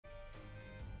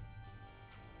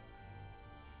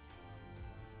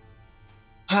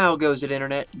How goes it,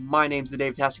 Internet? My name's the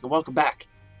Dave Tastic, and welcome back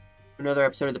to another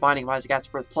episode of the Binding of Isaac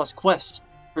Afterbirth Plus Quest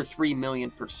for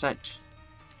 3,000,000%.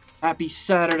 Happy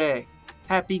Saturday!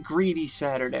 Happy greedy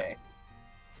Saturday!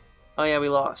 Oh yeah, we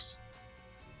lost.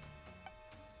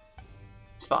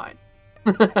 It's fine.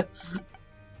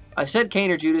 I said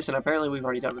Cain or Judas, and apparently we've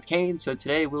already done with Cain, so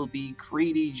today will be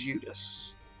greedy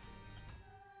Judas.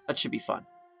 That should be fun.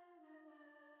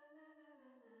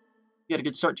 You had a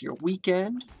good start to your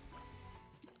weekend.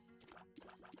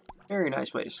 Very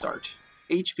nice way to start.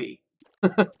 HP.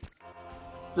 That's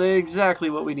exactly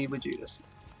what we need with Judas.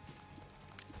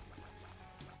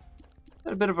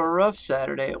 Had a bit of a rough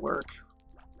Saturday at work.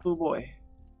 Oh boy.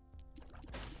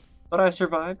 But I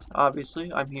survived,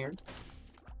 obviously. I'm here.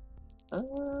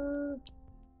 Don't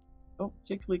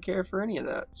particularly care for any of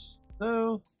that.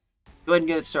 So, go ahead and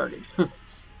get it started.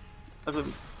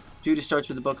 Judas starts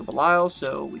with the Book of Belial,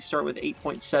 so we start with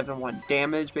 8.71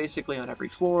 damage, basically, on every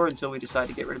floor, until we decide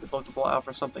to get rid of the Book of Belial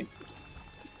for something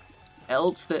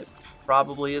else that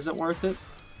probably isn't worth it,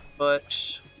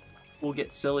 but we'll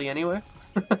get silly anyway.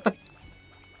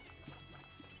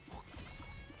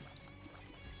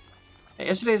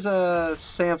 Yesterday's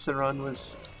Samson run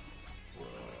was...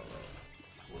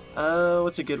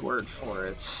 what's a good word for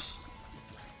it?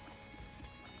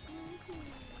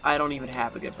 I don't even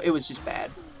have a good... It was just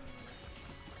bad.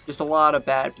 Just a lot of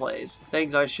bad plays.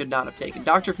 Things I should not have taken.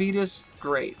 Dr. Fetus,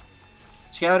 great.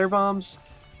 Scatter bombs,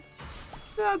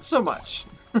 not so much.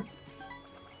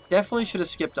 Definitely should have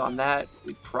skipped on that.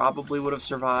 We probably would have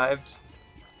survived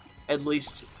at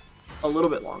least a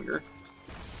little bit longer.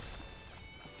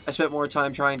 I spent more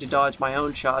time trying to dodge my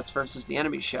own shots versus the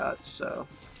enemy shots, so...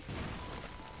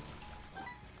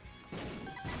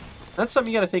 That's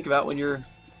something you gotta think about when you're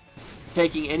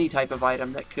taking any type of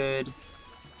item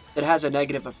that has a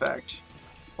negative effect.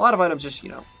 A lot of items just, you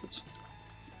know,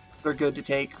 they're good to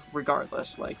take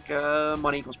regardless, like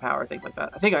money equals power, things like that.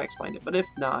 I think I explained it, but if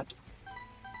not,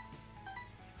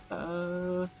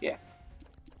 yeah.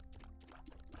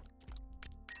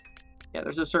 Yeah,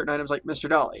 there's a certain items like Mr.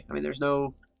 Dolly. I mean, there's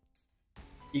no...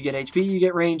 You get HP, you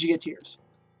get range, you get tears.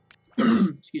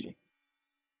 Excuse me.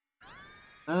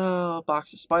 Oh,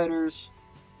 box of spiders.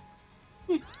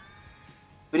 We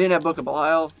didn't have Book of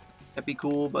Belial. That'd be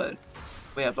cool, but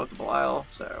we have Book of Belial,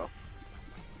 so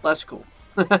less cool.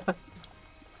 I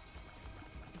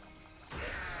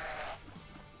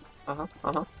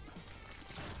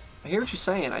hear what you're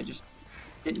saying, I just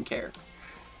didn't care.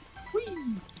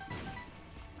 Whee!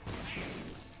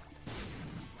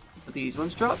 But these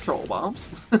ones drop troll bombs.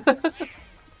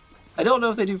 I don't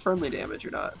know if they do friendly damage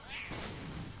or not.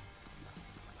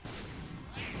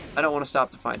 I don't want to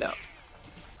stop to find out.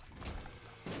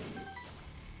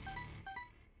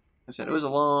 I said it was a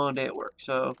long day at work,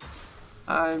 so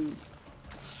I'm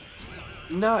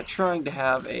not trying to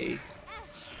have a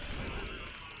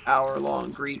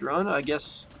hour-long greed run. I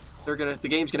guess the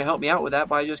game's gonna help me out with that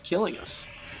by just killing us.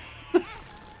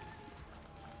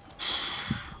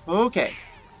 Okay.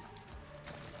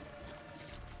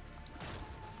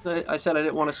 I said I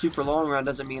didn't want a super long run,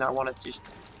 doesn't mean I want to just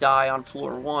die on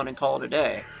floor 1 and call it a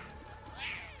day.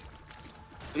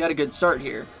 We got a good start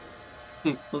here.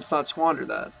 Let's not squander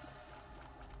that.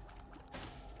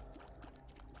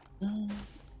 I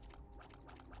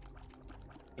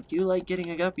do like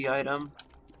getting a guppy item.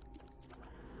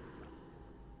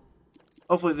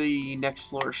 Hopefully the next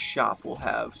floor shop will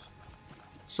have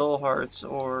soul hearts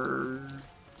or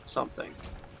something.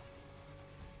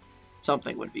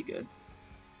 Something would be good.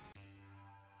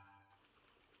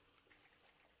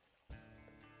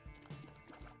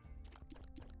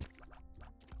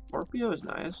 Scorpio is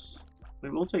nice.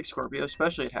 We will take Scorpio,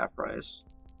 especially at half price.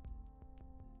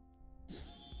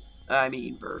 I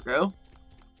mean Virgo.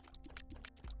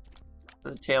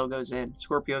 The tail goes in.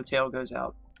 Scorpio tail goes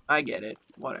out. I get it.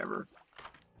 Whatever.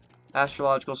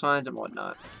 Astrological signs and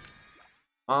whatnot.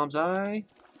 Mom's Eye.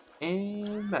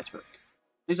 And Matchbook.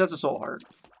 At least that's a soul heart.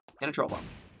 And a troll bomb.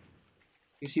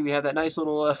 You see we have that nice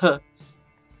little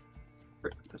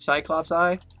Cyclops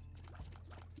eye.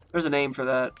 There's a name for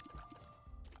that.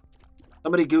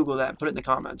 Somebody Google that and put it in the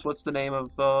comments. What's the name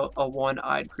of a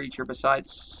one-eyed creature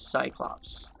besides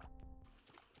Cyclops?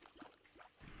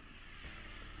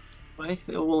 It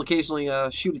will occasionally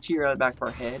shoot a tear out of the back of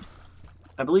our head.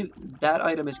 I believe that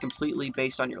item is completely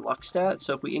based on your luck stat,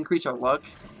 so if we increase our luck,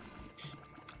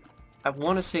 I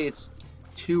want to say it's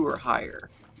 2 or higher.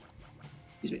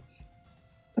 Excuse me.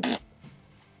 I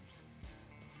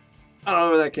don't know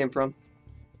where that came from.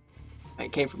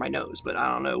 It came from my nose, but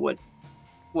I don't know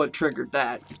what triggered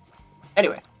that.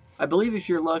 Anyway, I believe if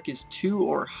your luck is 2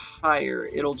 or higher,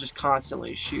 it'll just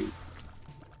constantly shoot.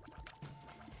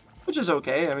 which is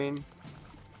okay. I mean,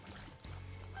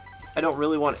 I don't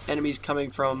really want enemies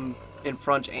coming from in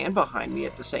front and behind me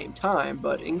at the same time,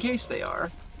 but in case they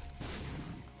are,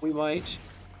 we might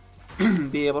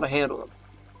be able to handle them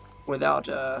without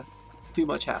too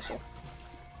much hassle.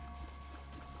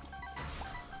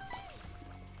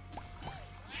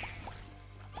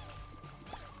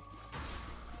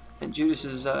 And Judas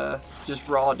is just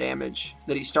raw damage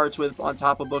that he starts with on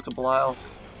top of Book of Belial.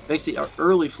 Makes the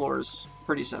early floors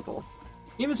pretty simple.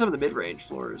 Even some of the mid-range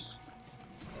floors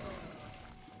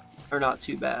are not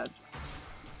too bad.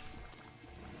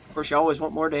 Of course, you always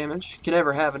want more damage. Can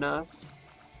never have enough.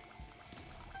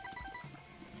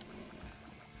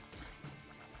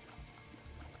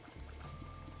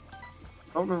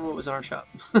 I don't remember what was in our shop.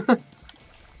 We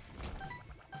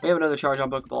have another charge on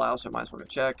Book of Belial, so I might as well go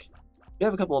check. We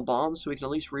have a couple of bombs, so we can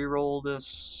at least re-roll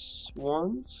this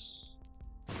once.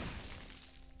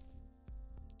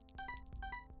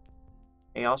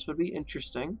 Chaos would be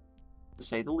interesting, to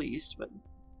say the least, but...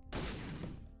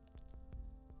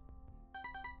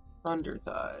 Thunder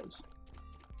Thighs.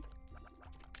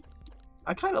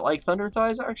 I kind of like Thunder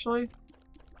Thighs, actually.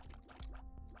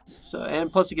 So,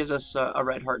 and plus it gives us a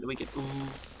red heart that we can...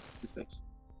 Ooh, fix.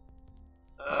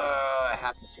 I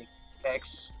have to take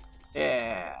fix.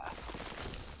 Yeah.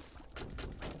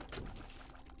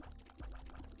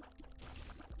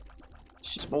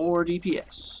 It's just more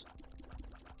DPS.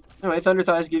 Anyway, Thunder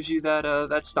Thighs gives you that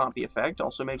that stompy effect.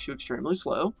 Also makes you extremely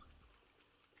slow.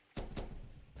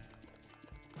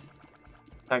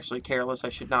 Actually careless. I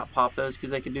should not pop those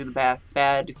because they can do the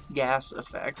bad gas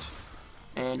effect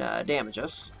and damage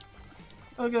us.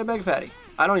 Okay, Mega Fatty.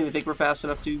 I don't even think we're fast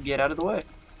enough to get out of the way.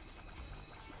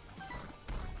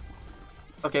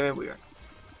 Okay, maybe we are.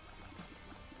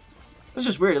 It was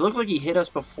just weird. It looked like he hit us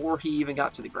before he even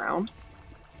got to the ground.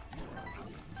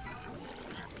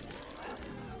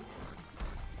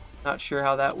 Not sure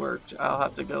how that worked. I'll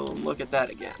have to go look at that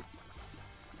again.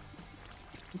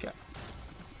 Okay.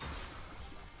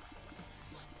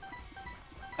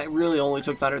 I really only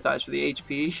took Thunder Thighs for the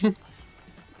HP.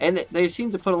 And they seem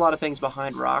to put a lot of things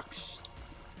behind rocks.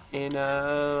 And,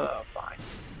 oh, fine.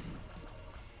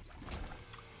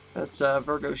 That's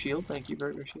Virgo Shield. Thank you,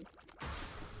 Virgo Shield.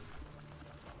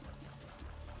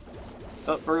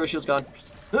 Oh, Virgo Shield's gone.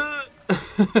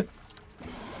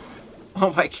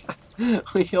 Oh my god.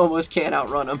 We almost can't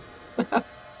outrun him.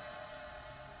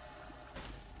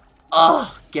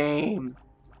 Ugh, game.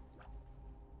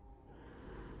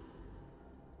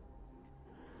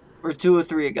 For 2 or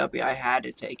 3 a guppy, I had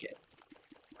to take it.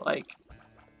 Like,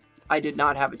 I did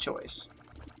not have a choice.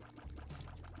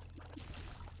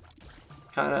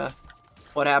 Kinda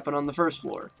what happened on the first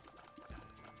floor.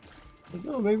 Like,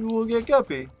 oh, maybe we'll get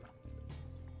guppy.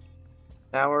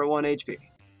 Now we're at 1 HP.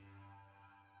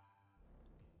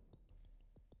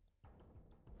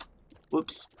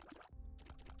 Whoops.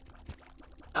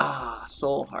 Ah,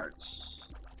 soul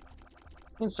hearts.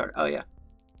 Let's start. Oh, yeah.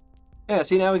 Yeah,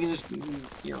 see, now we can just,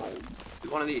 you know, do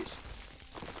one of these.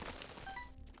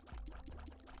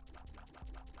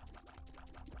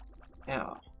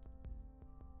 Now,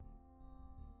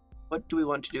 what do we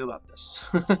want to do about this?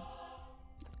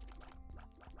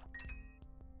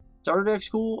 Starter deck's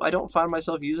cool. I don't find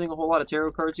myself using a whole lot of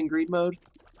tarot cards in greed mode.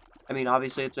 I mean,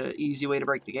 obviously, it's an easy way to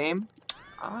break the game.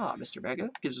 Ah, Mr. Mega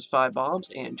gives us 5 bombs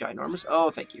and ginormous. Oh,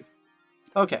 thank you.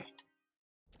 Okay.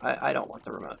 I don't want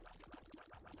the remote.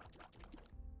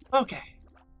 Okay.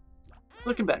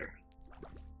 Looking better.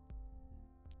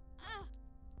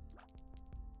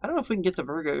 I don't know if we can get the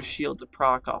Virgo Shield to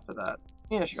proc off of that.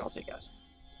 Yeah, sure, I'll take guys.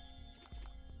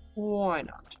 Why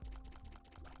not?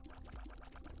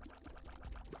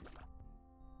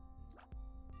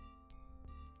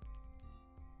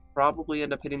 Probably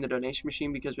end up hitting the donation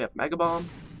machine because we have Mega Bomb.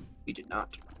 We did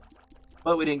not.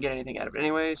 But we didn't get anything out of it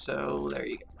anyway, so there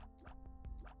you go.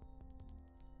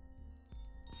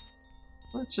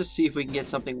 Let's just see if we can get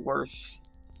something worth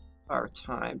our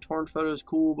time. Torn Photo is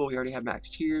cool, but we already have max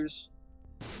tears.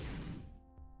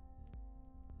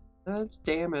 That's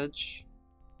damage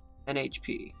and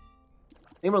HP.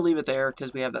 I'm going to leave it there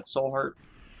because we have that Soul Heart.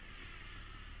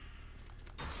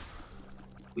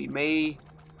 We may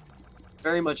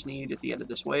very much need at the end of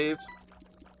this wave,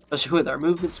 especially with our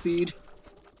movement speed.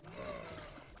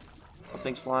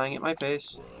 Something's flying at my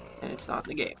face, and it's not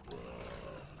in the game.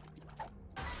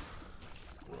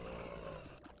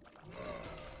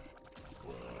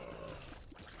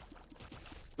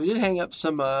 We did hang up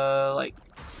some, like,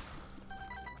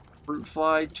 fruit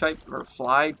fly type, or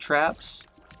fly traps.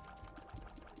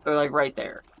 They're, like, right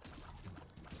there.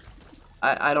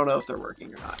 I don't know if they're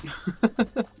working or not.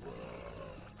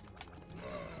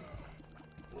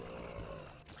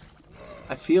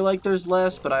 I feel like there's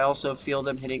less, but I also feel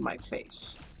them hitting my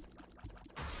face.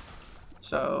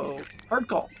 So, hard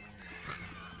call.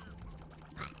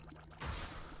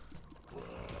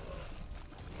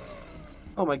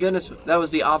 Oh my goodness, that was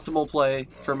the optimal play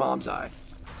for Mom's Eye.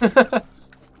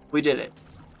 We did it.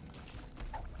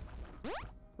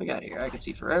 We got here. I can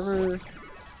see forever.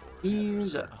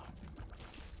 Here's up.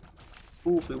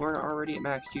 Ooh, if we weren't already at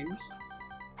max tiers.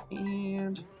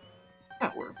 And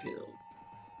power pill.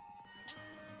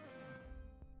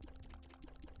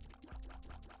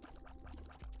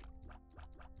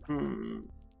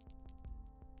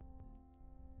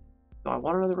 Do I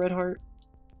want another red heart?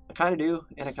 I kind of do,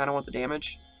 and I kind of want the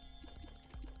damage.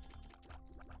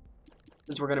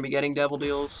 Since we're going to be getting devil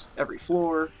deals every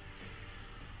floor,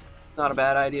 not a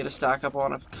bad idea to stock up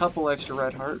on a couple extra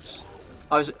red hearts.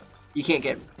 Obviously, you can't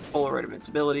get Polaroid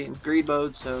invincibility in greed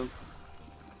mode, so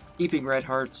keeping red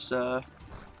hearts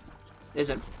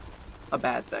isn't a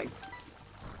bad thing.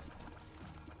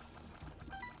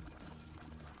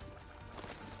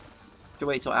 To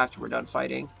wait till after we're done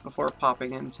fighting before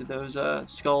popping into those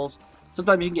skulls.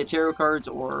 Sometimes you can get tarot cards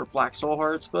or black soul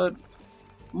hearts, but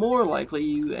more likely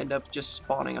you end up just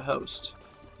spawning a host.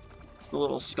 The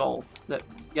little skull that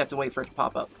you have to wait for it to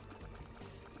pop up.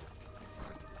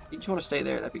 You just want to stay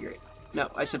there, that'd be great.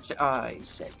 No, I said stay. I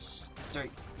said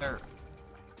stay there.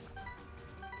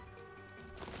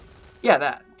 Yeah,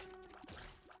 that.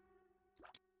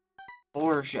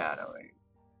 Foreshadowing.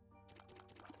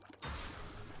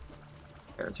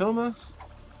 Teratoma?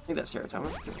 I think that's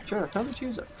Teratoma. Sure, time to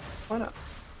choose it. Why not?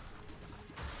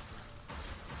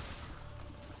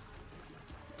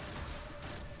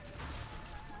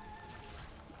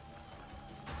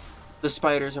 The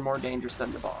spiders are more dangerous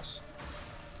than the boss.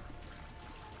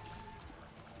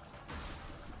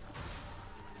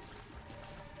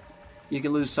 You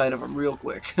can lose sight of them real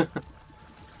quick.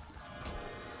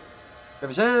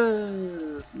 Never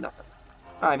says nothing.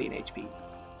 I mean HP.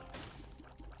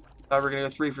 Thought we were gonna go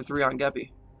 3 for 3 on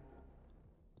Guppy.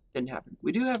 Didn't happen.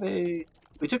 We do have a...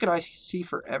 We took an IC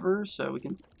forever, so we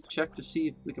can check to see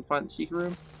if we can find the secret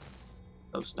room.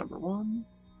 Host number 1.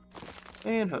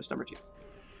 And host number 2.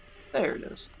 There it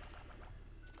is.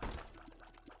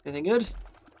 Anything good?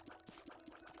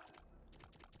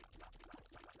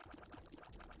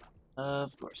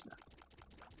 Of course not.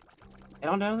 Head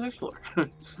on down to the next floor.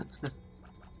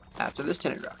 After this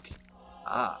tinted rock.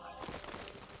 Ah.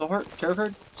 Soul heart, tarot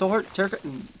card, soul heart, tarot card.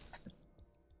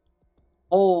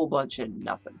 Whole bunch of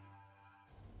nothing.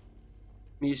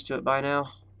 I'm used to it by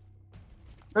now.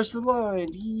 Curse of the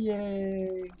Blind,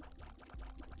 yay!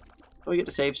 We get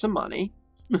to save some money.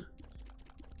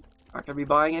 Not gonna be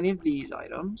buying any of these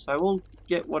items. I will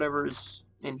get whatever's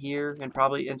in here and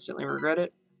probably instantly regret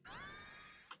it.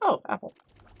 Oh, apple.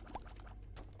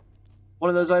 One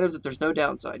of those items that there's no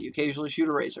downside. You occasionally shoot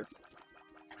a razor.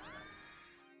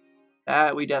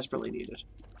 That we desperately needed.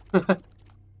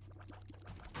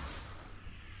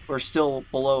 We're still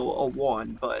below a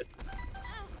 1, but...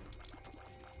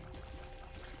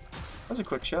 That was a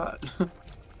quick shot.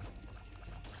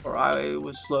 Or I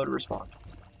was slow to respond.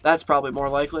 That's probably more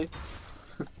likely.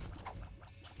 But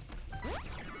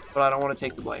I don't want to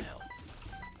take the blame.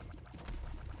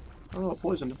 Oh,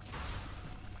 poisoned.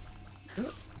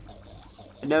 And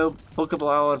no,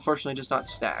 Pokeball unfortunately does not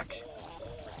stack.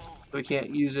 We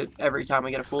can't use it every time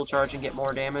we get a full charge and get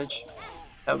more damage.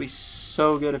 That would be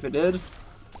so good if it did.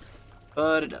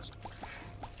 But it doesn't.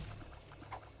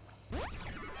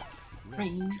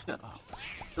 Range up.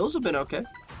 Those have been okay.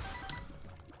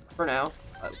 For now.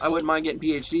 I wouldn't mind getting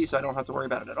PhD so I don't have to worry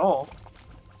about it at all.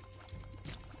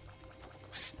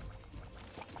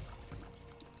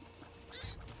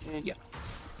 And yeah.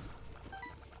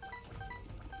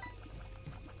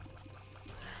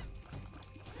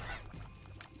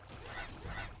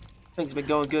 Things have been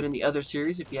going good in the other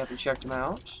series if you haven't checked them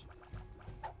out.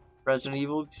 Resident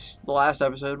Evil, the last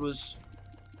episode was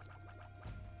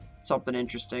something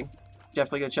interesting.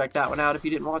 Definitely go check that one out if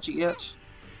you didn't watch it yet.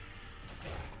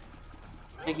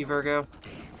 Thank you, Virgo.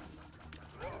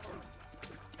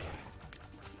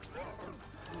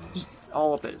 Just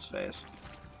all up in his face.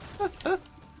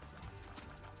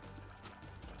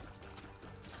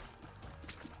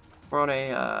 We're on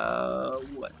a,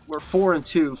 what? We're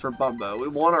 4-2 for Bumbo. We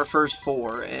won our first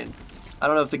 4, and I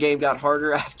don't know if the game got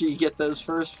harder after you get those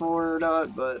first 4 or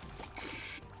not, but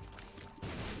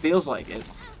feels like it.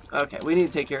 Okay, we need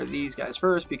to take care of these guys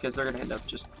first because they're going to end up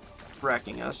just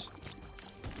wrecking us.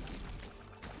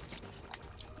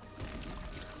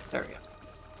 There we go.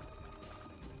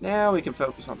 Now we can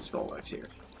focus on the Skulllex here.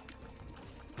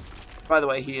 By the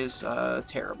way, he is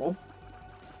terrible.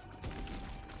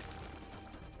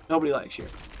 Nobody likes you.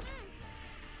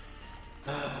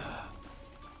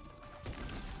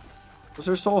 Was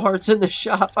there soul hearts in the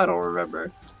shop? I don't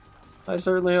remember. I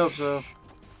certainly hope so.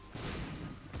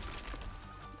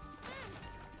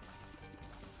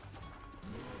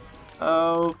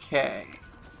 Okay.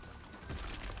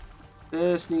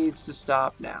 This needs to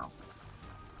stop now.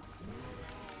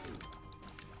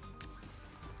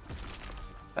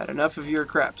 Had enough of your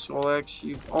crap, Skolex.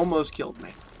 You've almost killed me.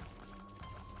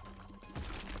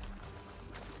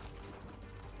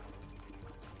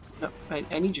 No,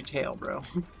 I need your tail, bro.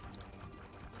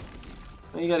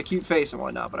 You got a cute face and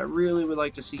whatnot, but I really would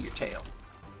like to see your tail.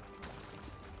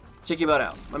 Check your butt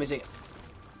out. Let me see it.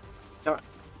 Come on.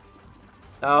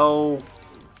 No.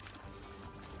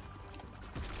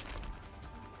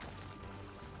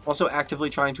 Also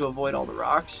actively trying to avoid all the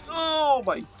rocks. Oh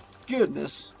my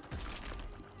goodness.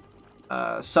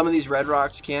 Some of these red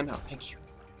rocks can, oh thank you,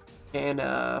 can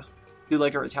do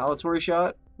like a retaliatory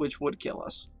shot, which would kill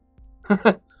us.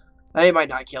 It might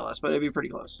not kill us, but it'd be pretty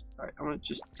close. Alright, I'm going to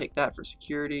just take that for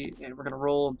security, and we're going to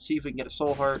roll and see if we can get a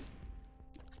soul heart.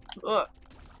 Ugh.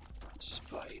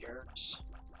 Spiders.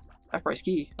 Half price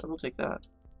key. I will take that.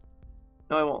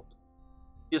 No, I won't.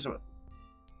 Yes, I will.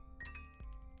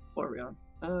 What are we on?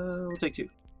 We'll take 2.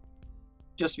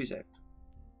 Just to be safe.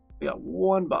 We got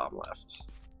 1 bomb left.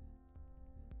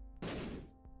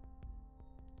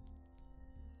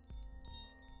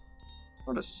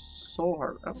 What a soul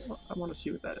heart. I want to see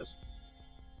what that is.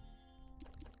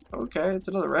 Okay, it's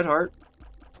another red heart.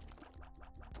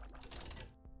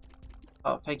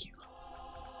 Oh, thank you.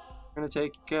 We're gonna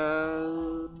take, yeah,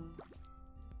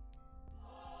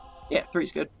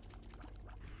 3's good.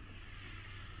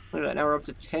 Look at that, now we're up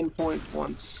to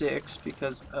 10.16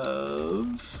 because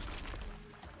of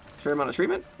fair amount of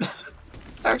treatment.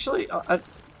 Actually, I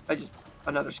just,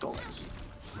 another Skolex.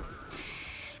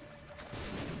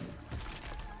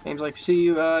 Game's like, see,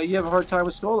 you have a hard time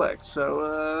with Skolex,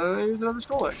 so here's another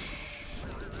Skolex.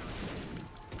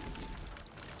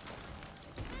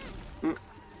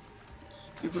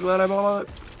 Stupid glad I bought all that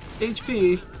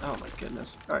HP. Oh my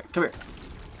goodness. Alright, come here.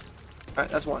 Alright,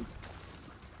 that's 1.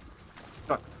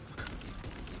 Come on.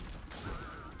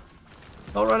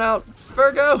 Don't run out.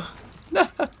 Virgo! No!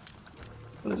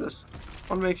 What is this?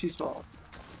 One makes you small.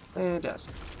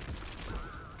 Fantastic.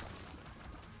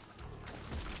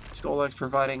 Skolex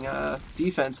providing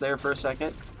defense there for a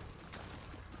second.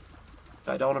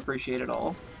 I don't appreciate at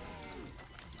all.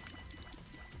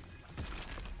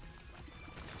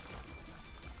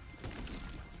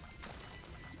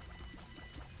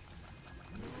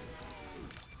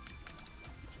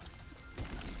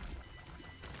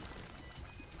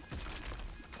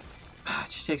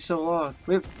 It just takes so long.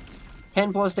 We have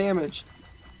 10 plus damage.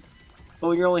 But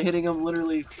when you're only hitting them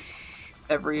literally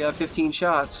every 15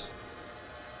 shots.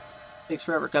 Takes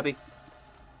forever, Guppy.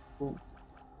 Ooh.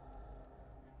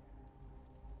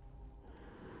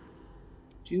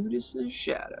 Judas's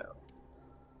shadow.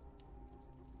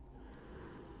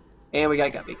 And we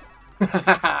got Guppy.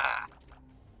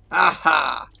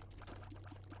 Aha!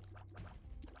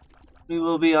 We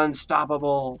will be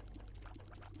unstoppable.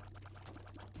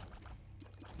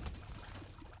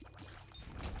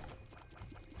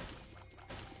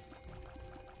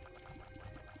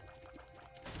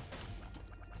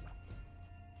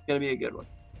 Gonna be a good one.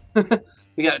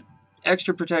 We got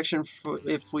extra protection for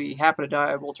if we happen to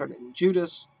die. We'll turn into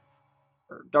Judas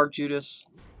or Dark Judas.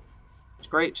 It's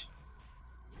great.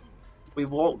 We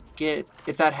won't get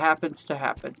if that happens to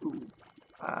happen. Ooh,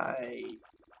 I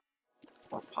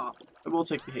want pop. I will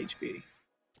take the HP.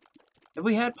 Have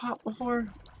we had pop before?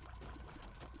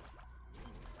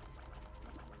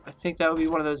 I think that would be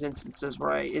one of those instances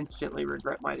where I instantly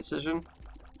regret my decision.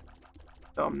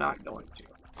 So I'm not going to.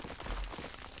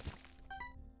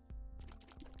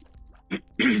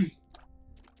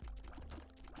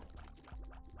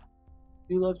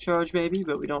 We love charge, baby,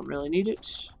 but we don't really need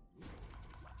it.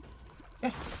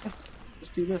 Yeah, let's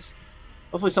do this.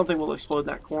 Hopefully something will explode in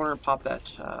that corner and pop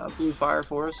that blue fire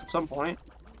for us at some point.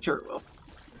 Sure it will.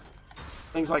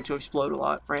 Things like to explode a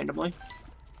lot randomly.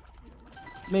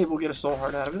 Maybe we'll get a soul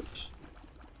heart out of it.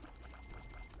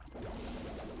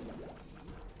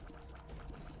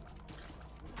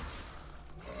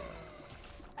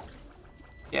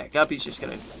 Yeah, Guppy's just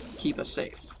gonna keep us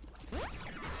safe.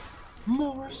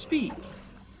 More speed.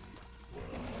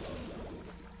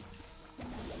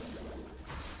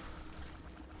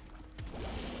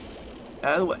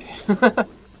 Out of the way.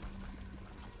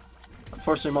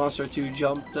 Unfortunately, Monster 2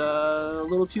 jumped a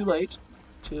little too late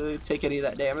to take any of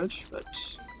that damage, but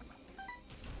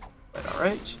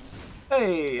alright.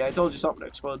 Hey, I told you something to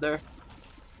explode there.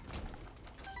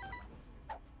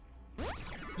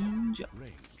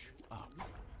 Range up.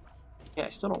 Yeah, I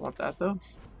still don't want that though.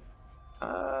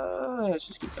 Let's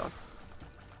just keep going.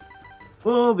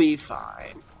 We'll be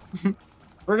fine.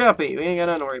 We're guppy. We ain't got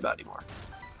nothing to worry about anymore.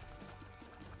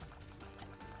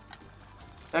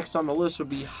 Next on the list would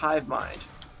be Hive Mind.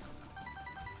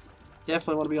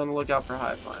 Definitely want to be on the lookout for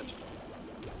Hive Mind.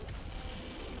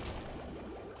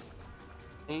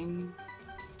 And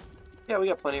yeah, we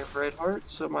got plenty of red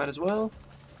hearts, so might as well.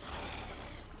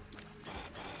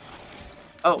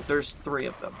 Oh, there's 3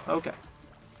 of them. Okay.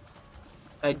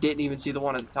 I didn't even see the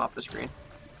one at the top of the screen.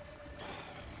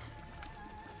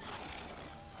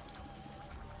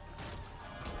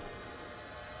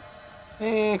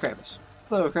 And Krampus.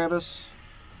 Hello, Krampus.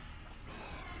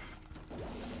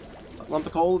 A lump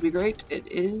of coal would be great.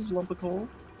 It is lump of coal.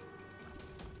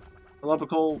 A lump of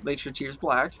coal makes your tears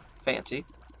black. Fancy.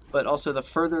 But also, the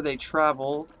further they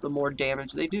travel, the more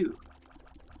damage they do.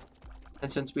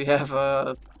 And since we have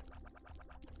an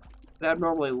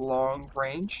abnormally long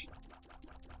range,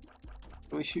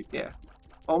 we shoot, yeah,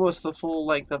 almost the full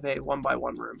length of a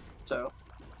 1x1 room. So,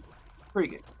 pretty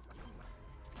good.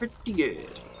 Pretty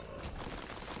good.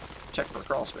 Check for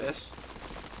crawl space.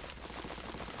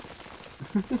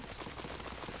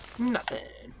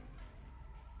 Nothing.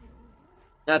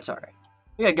 That's alright.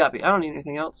 We got Guppy. I don't need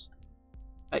anything else.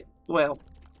 Well,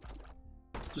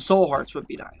 the soul hearts would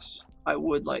be nice. I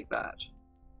would like that.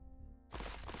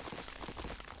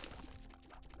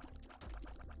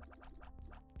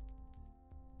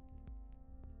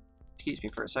 Excuse me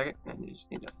for a second. I just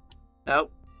need to.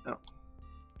 Nope. No.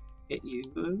 Get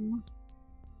you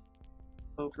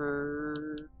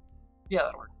over. Yeah,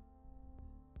 that'll work.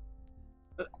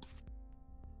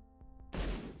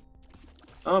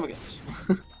 Oh my goodness.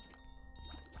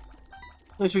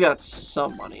 At least we got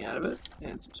some money out of it.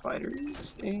 And some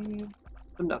spiders. And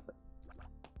some nothing.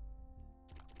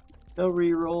 No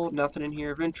reroll. Nothing in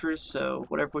here of interest. So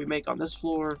whatever we make on this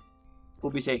floor,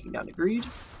 we'll be taking down to greed.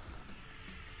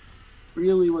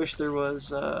 Really wish there was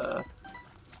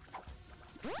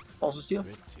Balls of Steel.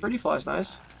 Pretty Fly's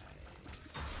nice.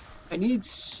 I need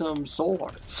some soul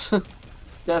hearts.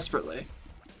 Desperately.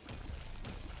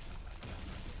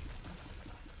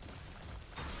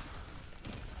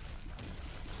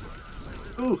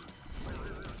 Ooh.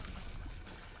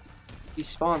 He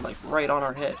spawned like right on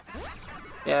our head.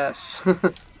 Yes.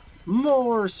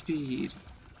 More speed.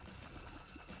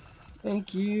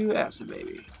 Thank you, Acid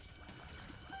Baby.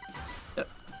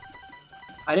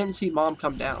 I didn't see Mom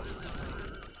come down.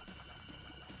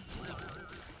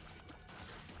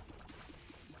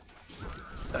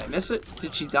 Did I miss it?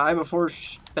 Did she die before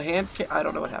the hand? I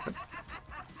don't know what happened.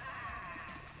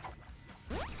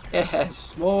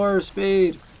 Yes, more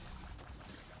speed.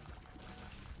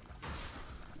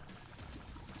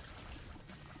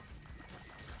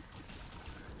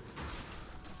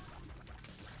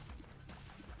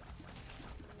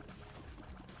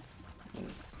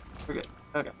 We're good.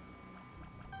 Okay.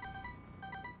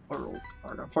 Or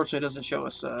unfortunately, it doesn't show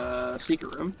us a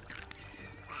secret room.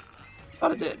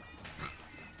 Thought it did.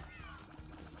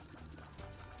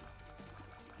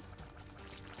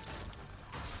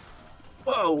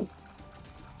 Whoa!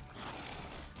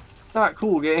 Not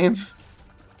cool, game.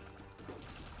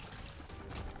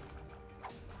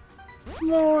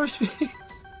 More speed.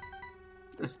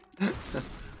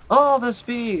 All the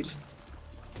speed.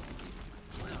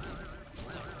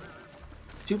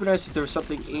 Super nice if there was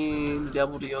something in the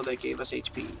Devil Deal that gave us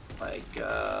HP. Like,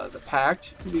 the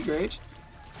Pact would be great.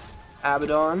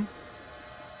 Abaddon.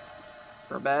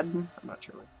 Or Abaddon? I'm not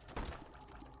sure.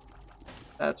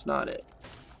 That's not it.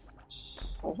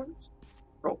 Soul Hearts?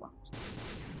 Roll bombs.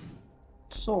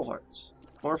 Soul Hearts.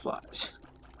 More flies.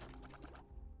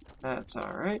 That's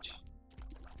alright.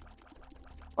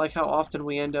 Like how often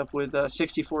we end up with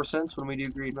 64 cents when we do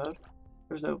greed mode.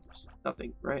 There's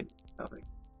nothing, right? Nothing.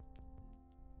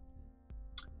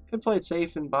 Could play it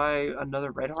safe and buy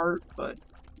another red heart, but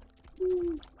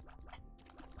we'll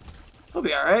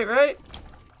be alright, right?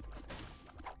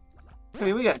 I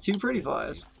mean, we got 2 pretty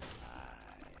flies.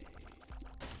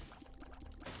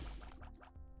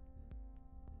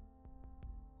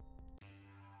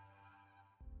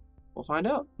 We'll find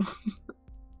out.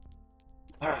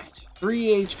 Alright,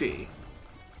 3 HP. I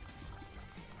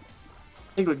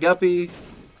think with Guppy,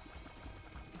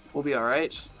 we'll be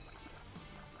alright.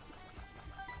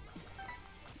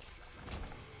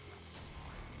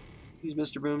 Use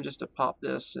Mr. Boom just to pop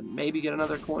this and maybe get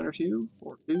another coin or two.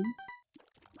 Or 2.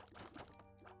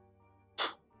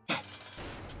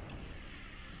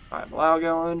 Alright, Blau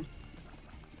going.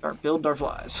 Start building our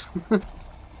flies.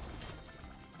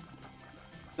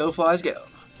 Go flies, go.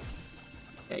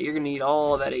 Yeah, you're gonna need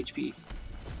all of that HP.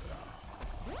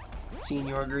 Seeing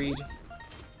your greed.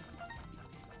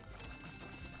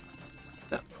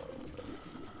 No.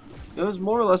 It was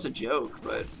more or less a joke,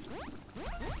 but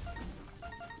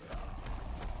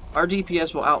our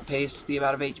DPS will outpace the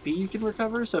amount of HP you can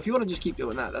recover, so if you want to just keep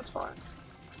doing that, that's fine.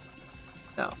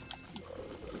 No.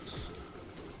 As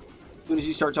soon as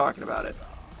you start talking about it.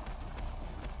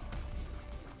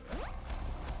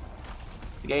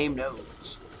 The game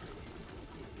knows.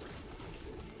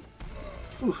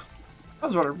 Oof. I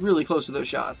was running really close to those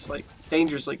shots, like,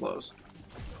 dangerously close.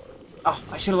 Oh,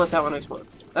 I should have let that one explode.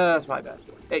 That's my bad.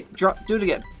 Hey, do it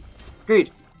again. Greed.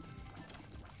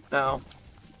 No.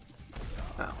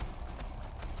 No.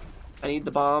 I need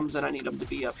the bombs, and I need them to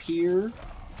be up here.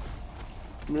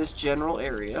 In this general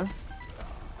area.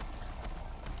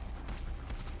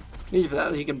 Maybe for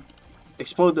that, he can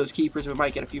explode those keepers, and we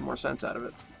might get a few more cents out of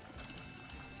it.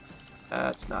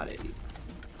 That's not it either.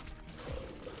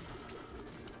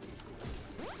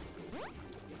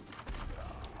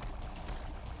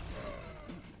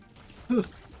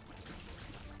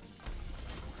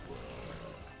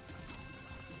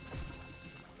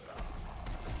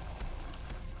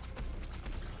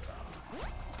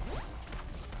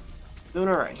 Doing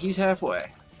alright, he's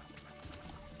halfway.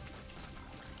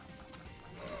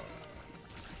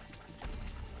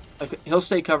 Like, he'll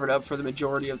stay covered up for the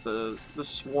majority of the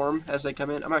swarm as they come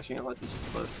in. I'm actually gonna let this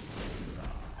explode.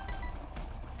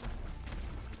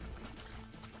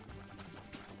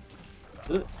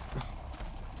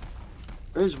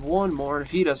 There's one more, and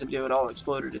if he doesn't do it, I'll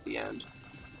explode it at the end.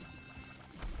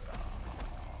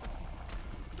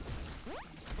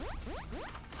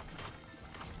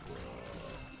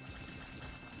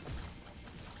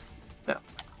 No.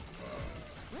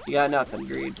 You got nothing,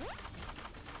 Greed.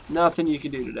 Nothing you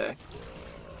can do today.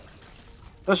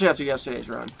 Especially after yesterday's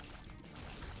run.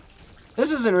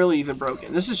 This isn't really even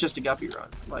broken. This is just a guppy run.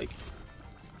 Like,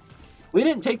 we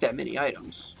didn't take that many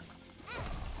items.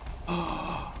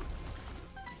 Oh,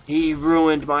 he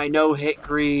ruined my no-hit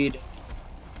Greed.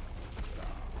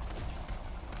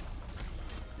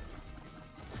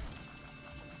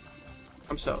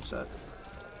 I'm so upset.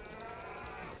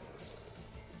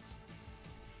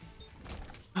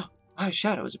 My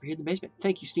shadow has appeared in the basement.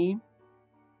 Thank you, Steam.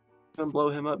 Gonna blow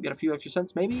him up, get a few extra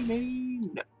cents. Maybe, maybe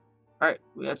no. Alright,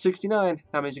 we got 69.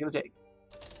 How many is it gonna take?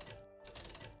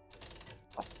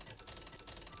 Oh.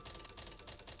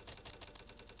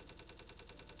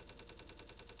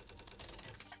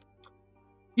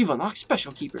 You've unlocked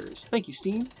special keepers. Thank you,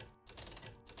 Steam.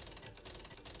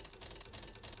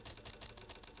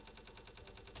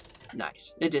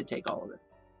 Nice. It did take all of it.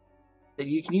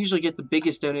 You can usually get the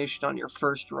biggest donation on your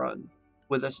first run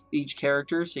with each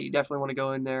character, so you definitely want to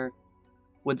go in there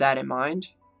with that in mind.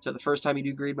 So the first time you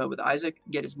do greed mode with Isaac,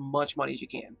 get as much money as you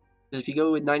can. Because if you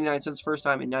go with 99 cents the first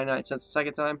time and 99 cents the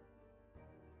second time,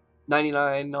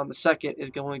 99 on the second is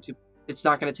going to, it's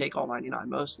not going to take all 99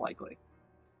 most likely.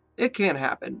 It can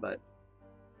happen, but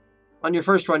on your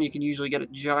first run you can usually get a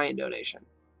giant donation.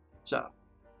 So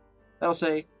that'll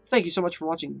say, thank you so much for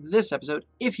watching this episode.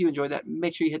 If you enjoyed that,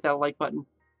 make sure you hit that like button.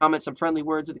 Comment some friendly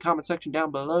words in the comment section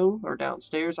down below, or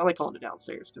downstairs. I like calling it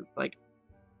downstairs, because, like,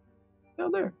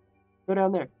 down there. Go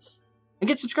down there. And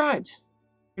get subscribed. If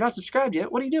you're not subscribed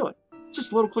yet, what are you doing?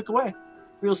 Just a little click away.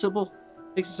 Real simple.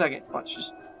 Takes a second. Watch,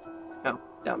 just, no,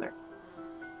 down there.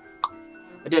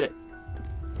 I did it.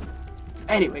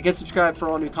 Anyway, get subscribed for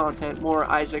all new content. More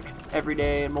Isaac every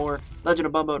day, and more Legend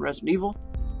of Bumbo and Resident Evil.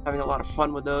 Having a lot of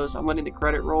fun with those. I'm letting the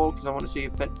credit roll because I want to see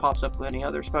if it pops up with any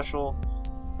other special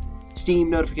Steam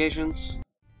notifications.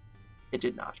 It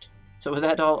did not. So with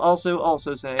that, I'll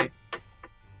also say,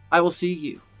 I will see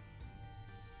you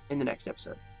in the next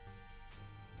episode.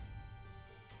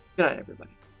 Good night,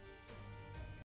 everybody.